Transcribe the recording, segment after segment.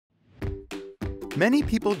Many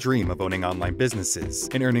people dream of owning online businesses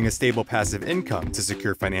and earning a stable passive income to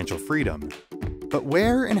secure financial freedom. But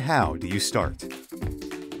where and how do you start?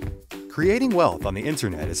 Creating wealth on the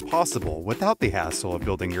internet is possible without the hassle of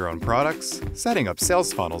building your own products, setting up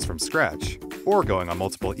sales funnels from scratch, or going on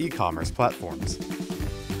multiple e-commerce platforms.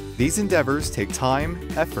 These endeavors take time,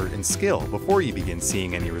 effort, and skill before you begin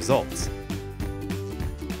seeing any results.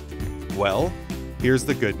 Well, here's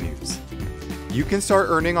the good news. You can start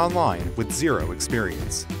earning online with zero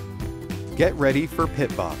experience. Get ready for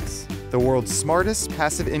PipBox, the world's smartest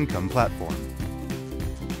passive income platform.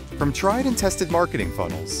 From tried and tested marketing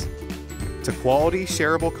funnels to quality,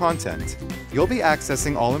 shareable content, you'll be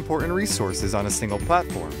accessing all important resources on a single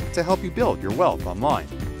platform to help you build your wealth online.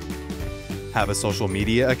 Have a social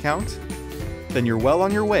media account? Then you're well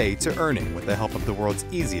on your way to earning with the help of the world's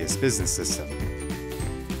easiest business system.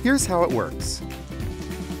 Here's how it works.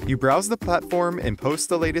 You browse the platform and post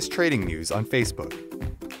the latest trading news on Facebook.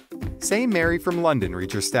 Say Mary from London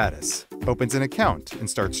reads your status, opens an account, and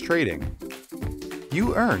starts trading.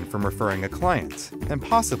 You earn from referring a client and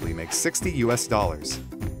possibly make $60 US.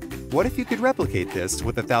 What if you could replicate this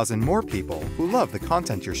with 1,000 more people who love the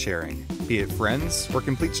content you're sharing, be it friends or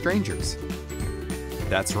complete strangers?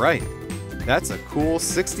 That's right. That's a cool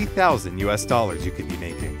 $60,000 US you could be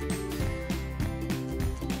making.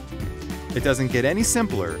 It doesn't get any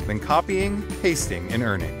simpler than copying, pasting, and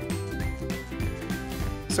earning.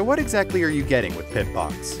 So what exactly are you getting with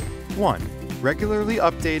PipBox? 1. Regularly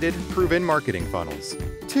updated, proven marketing funnels.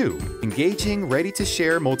 2. Engaging,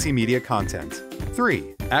 ready-to-share multimedia content.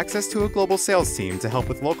 3. Access to a global sales team to help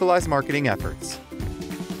with localized marketing efforts.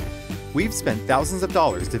 We've spent thousands of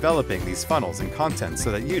dollars developing these funnels and content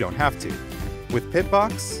so that you don't have to. With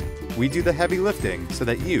PipBox, we do the heavy lifting so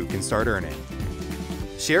that you can start earning.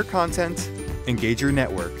 Share content, engage your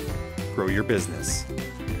network, grow your business.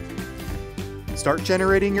 Start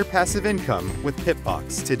generating your passive income with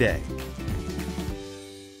PipBox today.